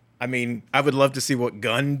 I mean, I would love to see what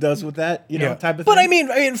Gunn does with that, type of thing. But I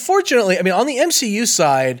mean, fortunately, on the MCU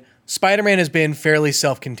side, Spider-Man has been fairly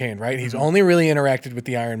self-contained, right? He's only really interacted with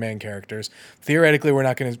the Iron Man characters. Theoretically, we're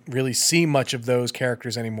not going to really see much of those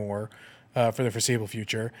characters anymore for the foreseeable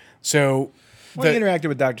future. So, Well, he interacted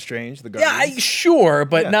with Doctor Strange, the yeah, Guardians. sure,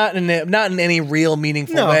 but not in any real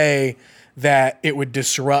meaningful way that it would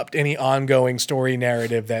disrupt any ongoing story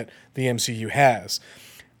narrative that the MCU has.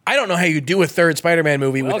 I don't know how you do a third Spider-Man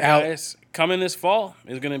movie without. Guys, coming this fall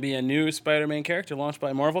is going to be a new Spider-Man character launched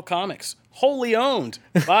by Marvel Comics, wholly owned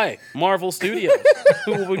by Marvel Studios,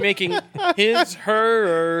 who will be making its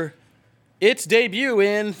debut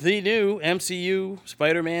in the new MCU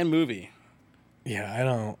Spider-Man movie.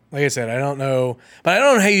 Yeah, like I said, I don't know. But I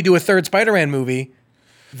don't know how you do a third Spider-Man movie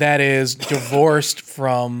that is divorced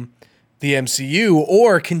from the MCU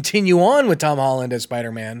or continue on with Tom Holland as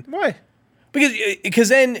Spider-Man. Why? Because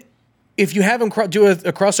then if you have him do a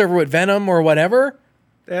crossover with Venom or whatever,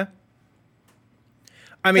 Yeah.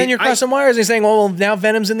 I mean, then you're crossing wires and saying, well, now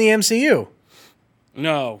Venom's in the MCU.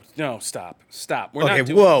 No, stop. We're not Okay,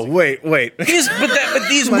 doing whoa, this. wait. But these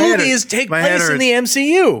My head movies hurts. take My head place in hurts. the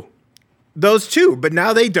MCU. Those two, but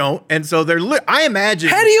now they don't, and so they're. I imagine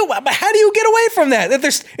How do you get away from that? That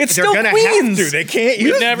it's they're still gonna Queens. have to. They can't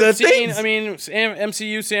use We've never the seen. things. I mean,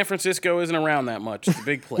 MCU San Francisco isn't around that much. It's a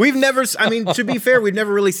big place. We've never. I mean, to be fair, we've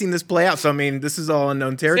never really seen this play out. So I mean, this is all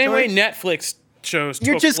unknown territory. Same way Netflix shows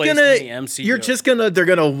You're took just place gonna. in the MCU. You're just gonna. They're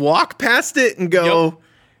gonna walk past it and go, Yep.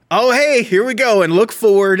 "Oh, hey, here we go," and look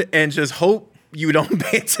forward and just hope you don't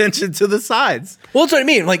pay attention to the sides. Well, that's what I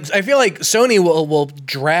mean. Like, I feel like Sony will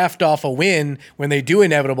draft off a win when they do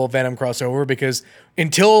inevitable Venom crossover because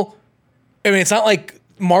it's not like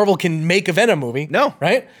Marvel can make a Venom movie. No.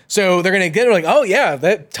 Right? So they're going to get it like, oh, yeah,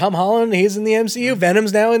 that Tom Holland, he's in the MCU.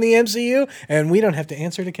 Venom's now in the MCU. And we don't have to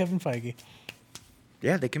answer to Kevin Feige.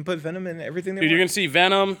 Yeah, they can put Venom in everything. They Dude, you're want. going to see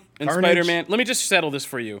Venom and Carnage. Spider-Man. Let me just settle this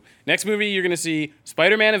for you. Next movie, you're going to see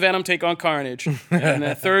Spider-Man and Venom take on Carnage. And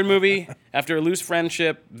the third movie, after a loose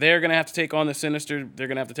friendship, they're going to have to take on the Sinister. They're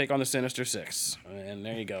going to have to take on the Sinister Six. And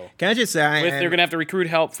there you go. Can I just say, They're going to have to recruit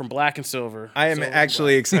help from Black and Silver. I am Silver and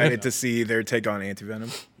actually Black. excited to see their take on Anti-Venom.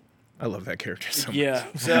 I love that character so much. Yeah.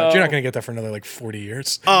 So, You're not going to get that for another, 40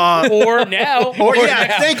 years. or now. Or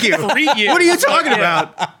yeah, thank you. 3 years. What are you talking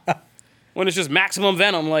about? When it's just maximum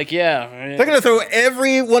Venom, yeah. They're gonna throw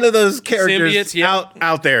every one of those characters Symbiotes, yeah.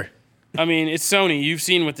 out there. I mean, it's Sony. You've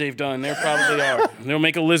seen what they've done. They probably are. They'll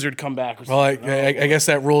make a lizard come back. Or Well, something. I guess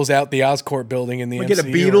that rules out the Oscorp building in the MCU. Get a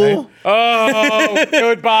beetle. Right? Oh,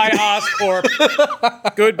 goodbye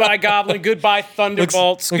Oscorp. Goodbye Goblin. Goodbye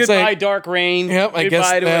Thunderbolts. looks goodbye like- Dark Reign. Yep, I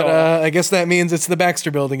goodbye to it all. guess that means it's the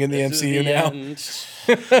Baxter building in the This is MCU the now. end.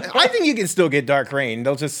 I think you can still get Dark Reign.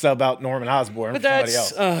 They'll just sub out Norman Osborn But for somebody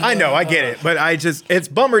that's, else. I know, I get it, but it's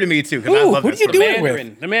bummer to me too because I Ooh, love who this. do you sort do of- it with?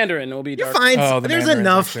 Mandarin. The Mandarin will be You Dark find Oh, the there's Mandarin's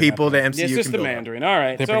enough actually people that MCU It's just can the build. Mandarin. All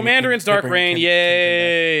right. They So bring- Mandarin's they Dark bring Reign. Ken-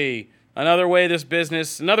 Yay. Another way this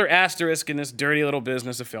business, another asterisk in this dirty little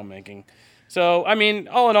business of filmmaking. So, I mean,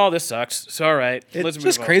 all in all, this sucks. So, all right. Let's It's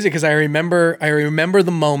just move on. crazy because I remember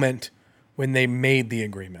the moment when they made the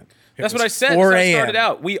agreement. It That's was what I said 4 as I a.m. started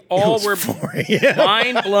out. We all were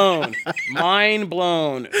mind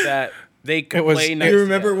blown that they could It was- play you nice You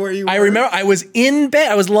remember together. where you were? I remember I was in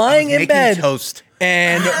bed. I was lying in making bed. toast.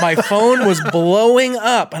 And my phone was blowing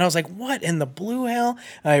up, and I was like, "What in the blue hell?"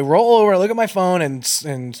 And I roll over, I look at my phone,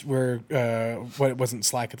 and we're it wasn't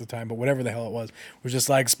Slack at the time, but whatever the hell it was just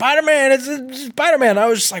like Spider-Man. It's Spider-Man. I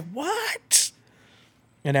was just like, "What?"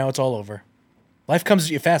 And now it's all over. Life comes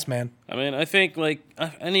at you fast, man. I mean, I think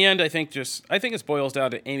in the end, I think it boils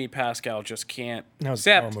down to Amy Pascal just can't That was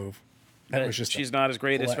a accept power move. That was just she's not as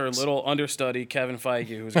great as her flex. little understudy Kevin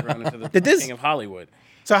Feige, who's grown into the Did this- king of Hollywood.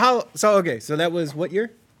 So that was what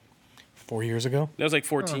year? 4 years ago. That was like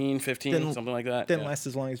 14, 15, Didn't- something like that. Didn't yeah. last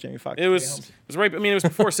as long as Jamie Foxx. It was right. I mean, it was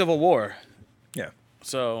before Civil War. Yeah.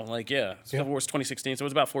 So Civil War was 2016, so it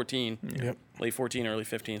was about 14, Yep. late 14, early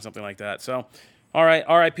 15, something like that. So, all right,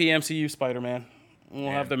 R.I.P. MCU Spider-Man.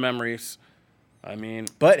 We'll have the memories. I mean,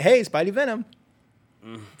 But hey, Spidey Venom.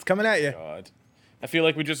 It's coming at you. God, I feel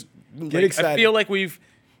like we just Get excited. I feel like we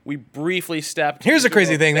briefly stepped. Here's the into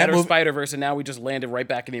crazy a thing, that better movie- Spider-Verse, and now we just landed right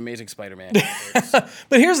back in the Amazing Spider-Man.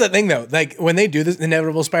 But here's the thing, though. Like when they do this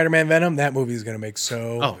inevitable Spider-Man Venom, that movie is going to make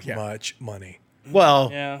so much money. Well,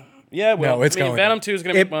 yeah. Well, No, it's I mean, going Venom to. 2 is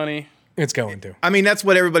going to make money. It's going to. I mean that's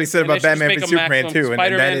what everybody said they about should just Batman make v a Superman maximum too, and then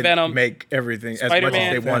Spider-Man, that didn't Venom. make everything as much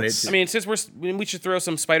Spider-Man. as they wanted to. I mean, since we should throw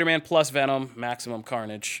some Spider-Man plus Venom, maximum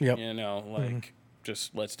carnage. Yep. You know,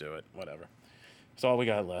 just let's do it. Whatever. That's all we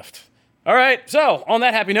got left. All right. So on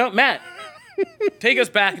that happy note, Matt, take us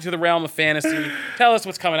back into the realm of fantasy. Tell us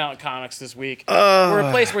what's coming out in comics this week. We're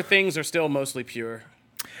a place where things are still mostly pure.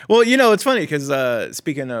 Well, it's funny because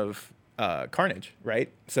speaking of Carnage,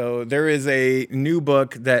 right? So there is a new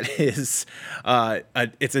book that is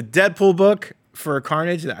it's a Deadpool book for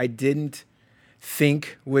Carnage that I didn't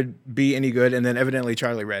think would be any good, and then evidently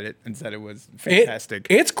Charlie read it and said it was fantastic.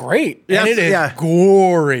 It's great. Yes, And it is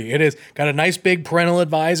gory. It is got a nice big parental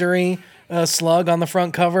advisory slug on the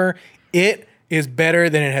front cover. It is better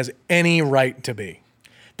than it has any right to be.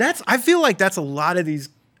 I feel like that's a lot of these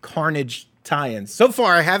Carnage tie-ins. So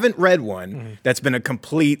far, I haven't read one that's been a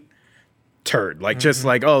complete turd. Like just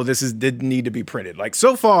like, oh, didn't need to be printed. Like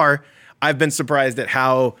so far, I've been surprised at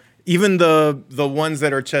how even the ones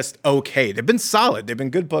that are just okay, they've been solid. They've been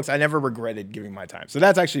good books. I never regretted giving my time. So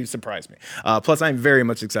that's actually surprised me. Plus, I'm very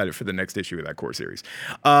much excited for the next issue of that core series.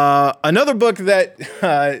 Another book that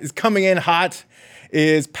is coming in hot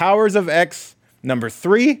is Powers of X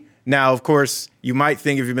 #3. Now, of course, you might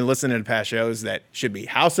think if you've been listening to past shows that should be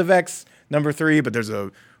House of X #3, but there's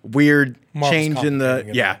a weird change in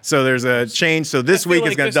the so there's a change. So this week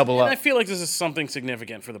it's going to double up. I feel like this is something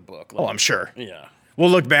significant for the book. Oh, I'm sure. Yeah. We'll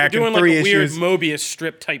look back We're in doing 3 like a issues. weird Mobius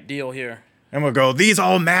strip type deal here. And we'll go, these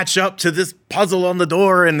all match up to this puzzle on the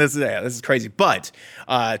door, and this is crazy. But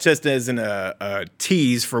just as a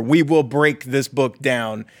tease for, we will break this book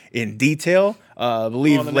down in detail. I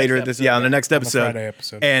believe later on the next episode. On the Friday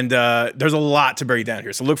episode. And there's a lot to break down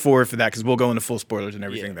here, so look forward for that because we'll go into full spoilers and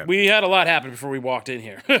everything then. We had a lot happen before we walked in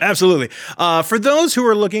here. Absolutely. For those who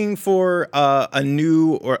are looking for a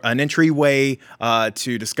new or an entryway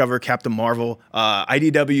to discover Captain Marvel,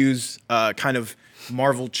 IDW's kind of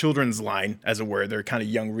Marvel children's line, as it were, their kind of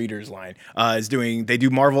young readers line, they do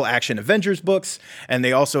Marvel Action Avengers books, and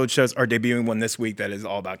they also are debuting one this week that is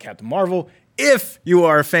all about Captain Marvel. If you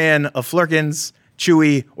are a fan of Flurkins,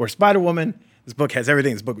 Chewie, or Spider-Woman, this book has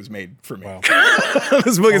everything. This book was made for me. Wow.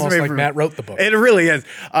 This book is Almost made like for Matt me. wrote the book. It really is.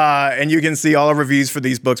 And you can see all our reviews for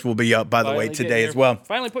these books will be up, by the way, today as well.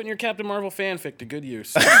 Finally putting your Captain Marvel fanfic to good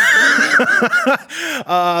use.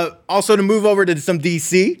 Also, to move over to some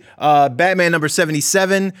DC, Batman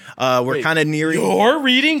 #77. We're kind of nearing. You're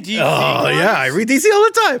reading DC? Oh, yeah. I read DC all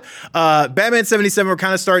the time. Batman #77, we're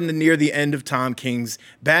kind of starting to near the end of Tom King's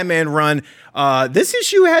Batman run. This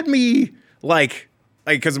issue had me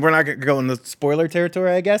because we're not going to go in the spoiler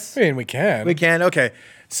territory, I guess. I mean, we can. We can? Okay.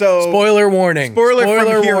 So Spoiler warning. Spoiler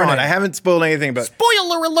from here warning. on. I haven't spoiled anything, but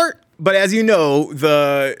Spoiler alert! But as you know,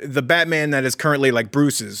 the Batman that is currently like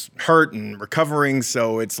Bruce is hurt and recovering,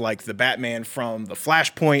 so it's like the Batman from the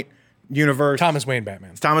Flashpoint universe. Thomas Wayne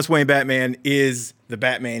Batman. Thomas Wayne Batman is the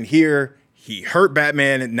Batman here. He hurt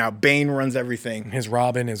Batman, and now Bane runs everything. His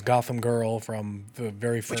Robin is Gotham Girl from the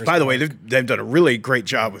very first. Which, by the way, they've done a really great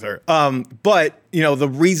job with her. But the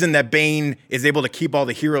reason that Bane is able to keep all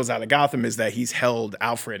the heroes out of Gotham is that he's held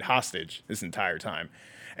Alfred hostage this entire time.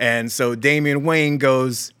 And so Damian Wayne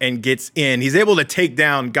goes and gets in. He's able to take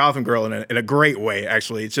down Gotham Girl in a great way,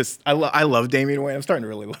 actually. It's just, I love Damian Wayne. I'm starting to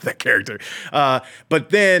really love that character. But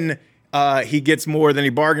then he gets more than he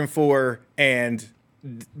bargained for, and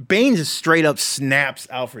Bane just straight up snaps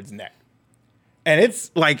Alfred's neck. And it's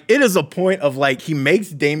like, it is a point of like, he makes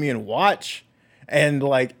Damian watch, and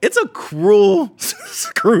like, it's a cruel,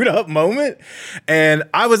 screwed up moment. And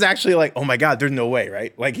I was actually like, oh my God, there's no way,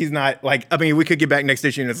 right? Like, he's not like, I mean, we could get back next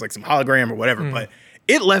issue and it's like some hologram or whatever, but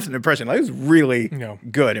it left an impression. Like, it was really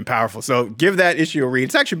good and powerful. So give that issue a read.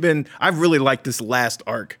 It's actually been, I've really liked this last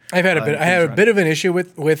arc. I had a bit of an issue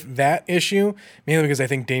with that issue, mainly because I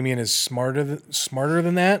think Damian is smarter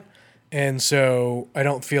than that. And so I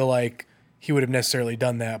don't feel like he would have necessarily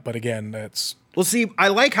done that. But again, that's... Well, see, I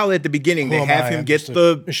like how at the beginning they have him get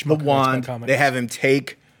the wand. They have him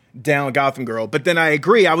take down Gotham Girl. But then I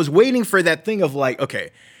agree. I was waiting for that thing of like, okay,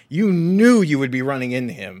 you knew you would be running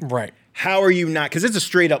into him. Right. How are you not? Because it's a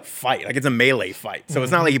straight up fight. Like, it's a melee fight. So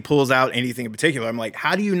it's not like he pulls out anything in particular. I'm like,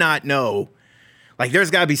 how do you not know? Like,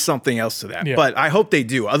 there's got to be something else to that. Yeah. But I hope they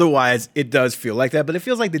do. Otherwise, it does feel like that. But it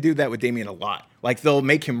feels like they do that with Damian a lot. Like, they'll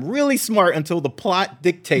make him really smart until the plot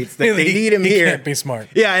dictates that they need him here. He can't be smart.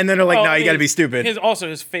 Yeah, and then they're like, no, you got to be stupid.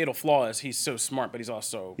 His fatal flaw is he's so smart, but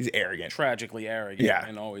he's arrogant. Tragically arrogant. Yeah.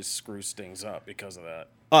 And always screws things up because of that.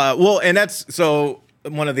 Well, and that's so...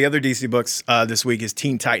 One of the other DC books this week is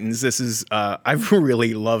Teen Titans. This is, I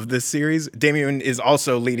really love this series. Damian is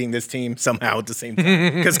also leading this team somehow at the same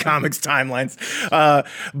time because comics timelines.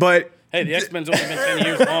 But hey, the X-Men's only been 10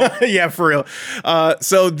 years long. Yeah, for real.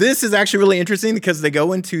 So this is actually really interesting because they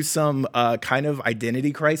go into some kind of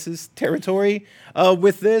identity crisis territory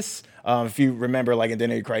with this. If you remember, like,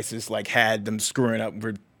 Identity Crisis like had them screwing up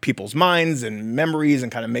with people's minds and memories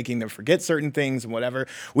and kind of making them forget certain things and whatever.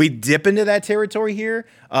 We dip into that territory here.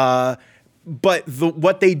 But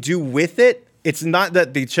what they do with it it's not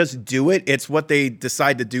that they just do it, it's what they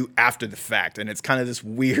decide to do after the fact. And it's kind of this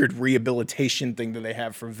weird rehabilitation thing that they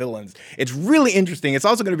have for villains. It's really interesting. It's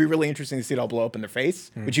also going to be really interesting to see it all blow up in their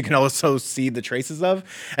face, which you can also see the traces of.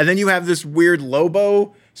 And then you have this weird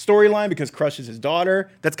Lobo storyline because Crush is his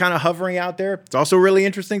daughter that's kind of hovering out there. It's also really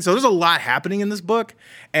interesting. So there's a lot happening in this book,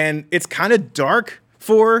 and it's kind of dark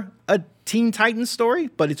for a Teen Titans story,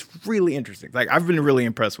 but it's really interesting. Like, I've been really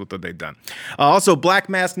impressed with what they've done. Also, Black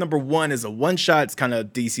Mask #1 is a one-shot. It's kind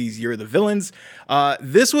of DC's Year of the Villains.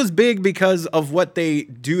 This was big because of what they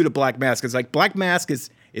do to Black Mask. It's like Black Mask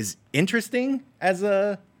is interesting as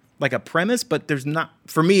a premise, but there's not,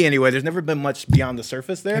 for me anyway, there's never been much beyond the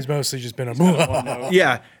surface there. It's mostly just been a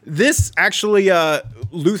Yeah. This actually,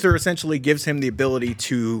 Luthor essentially gives him the ability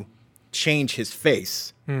to change his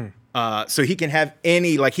face. So he can have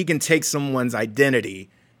he can take someone's identity,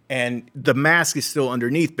 and the mask is still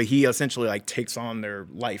underneath, but he essentially takes on their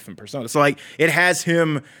life and persona. So it has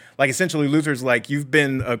him, essentially Luthor's you've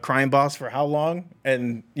been a crime boss for how long?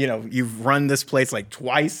 And you've run this place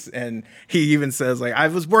twice. And he even says I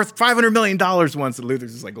was worth $500 million once. And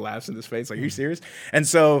Luthor's just laughs in his face. Are you serious? And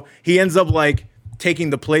so he ends up taking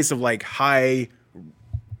the place of high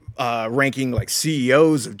ranking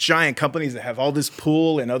CEOs of giant companies that have all this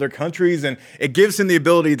pull in other countries, and it gives him the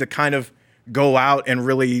ability to kind of go out and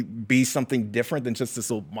really be something different than just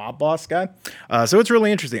this little mob boss guy. So it's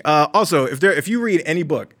really interesting. Also, if you read any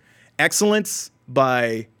book, Excellence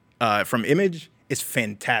by from Image is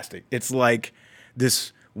fantastic. It's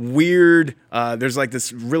this weird. There's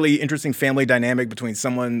this really interesting family dynamic between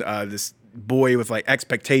someone this boy with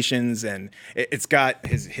expectations, and it's got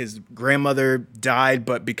his grandmother died,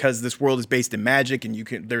 but because this world is based in magic and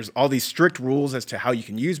there's all these strict rules as to how you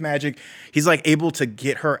can use magic, he's able to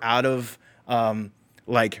get her out of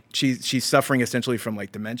she's suffering essentially from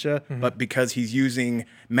dementia, but because he's using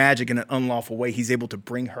magic in an unlawful way, he's able to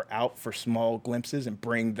bring her out for small glimpses and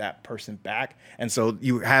bring that person back. And so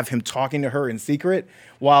you have him talking to her in secret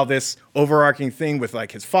while this overarching thing with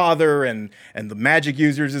his father and the magic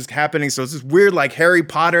users is happening. So it's this weird Harry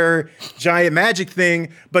Potter giant magic thing,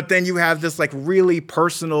 but then you have this really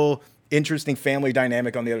personal, interesting family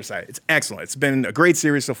dynamic on the other side. It's excellent. It's been a great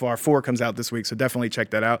series so far. 4 comes out this week, so definitely check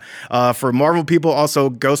that out. For Marvel people, also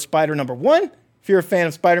Ghost Spider #1. If you're a fan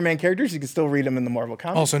of Spider-Man characters, you can still read them in the Marvel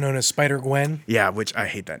comics. Also known as Spider-Gwen. Yeah, which I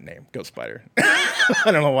hate that name, Ghost Spider. I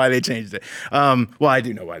don't know why they changed it. Well, I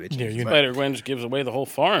do know why they changed it. Spider-Gwen just gives away the whole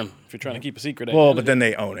farm if you're trying to keep a secret. Well, but then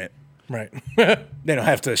they own it. Right. They don't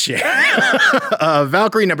have to share.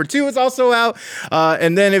 Valkyrie #2 is also out.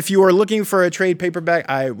 And then if you are looking for a trade paperback,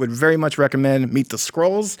 I would very much recommend Meet the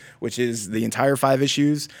Skrulls, which is the entire 5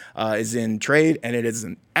 issues, is in trade, and it is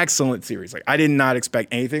an excellent series. I did not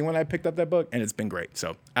expect anything when I picked up that book, and it's been great.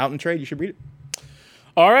 So out in trade, you should read it.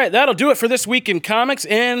 All right, that'll do it for this week in comics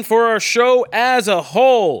and for our show as a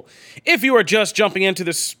whole. If you are just jumping into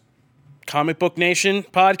this Comic Book Nation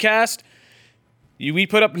podcast, we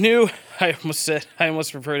put up new. I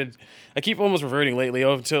almost reverted. I keep almost reverting lately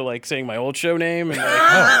to saying my old show name and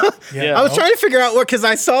yeah. I was trying to figure out what, because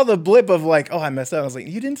I saw the blip of I messed up. I was like,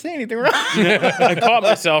 you didn't say anything wrong. I caught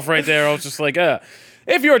myself right there. I was just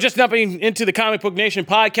If you are just jumping into the Comic Book Nation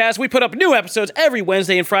podcast, we put up new episodes every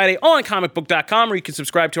Wednesday and Friday on comicbook.com, where you can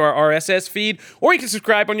subscribe to our RSS feed, or you can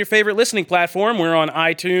subscribe on your favorite listening platform. We're on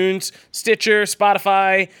iTunes, Stitcher,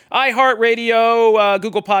 Spotify, iHeartRadio,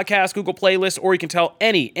 Google Podcasts, Google Playlists, or you can tell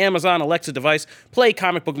any Amazon Alexa device, play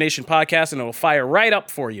Comic Book Nation podcast, and it'll fire right up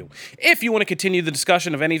for you. If you want to continue the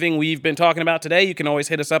discussion of anything we've been talking about today, you can always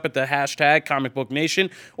hit us up at the hashtag Comic Book Nation,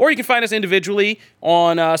 or you can find us individually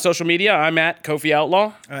on social media. I'm at Kofi Outlaw.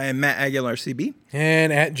 I am Matt Aguilar, CB.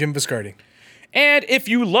 And at Jim Viscardi. And if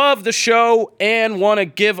you love the show and want to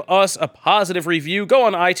give us a positive review, go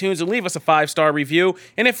on iTunes and leave us a 5-star review.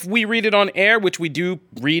 And if we read it on air, which we do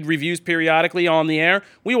read reviews periodically on the air,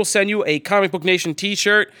 we will send you a Comic Book Nation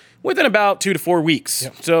t-shirt within about 2 to 4 weeks.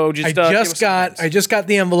 Yep. So I just got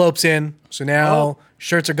the envelopes in. So now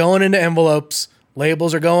shirts are going into envelopes,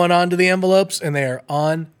 labels are going onto the envelopes, and they are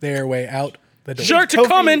on their way out. Shirts are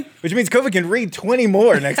coming. Which means Kofi can read 20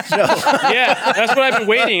 more next show. Yeah, that's what I've been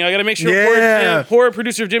waiting. I got to make sure poor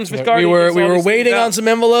producer Jim's Viscardi. We were waiting on some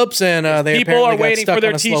envelopes, and people are waiting for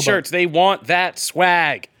their t-shirts. They want that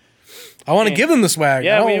swag. I want to give them the swag.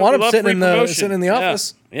 Yeah, I don't want them sitting in the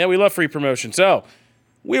office. Yeah, we love free promotion. So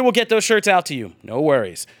we will get those shirts out to you. No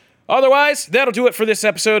worries. Otherwise, that'll do it for this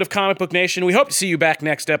episode of Comic Book Nation. We hope to see you back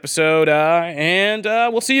next episode, and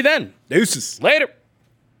we'll see you then. Deuces. Later.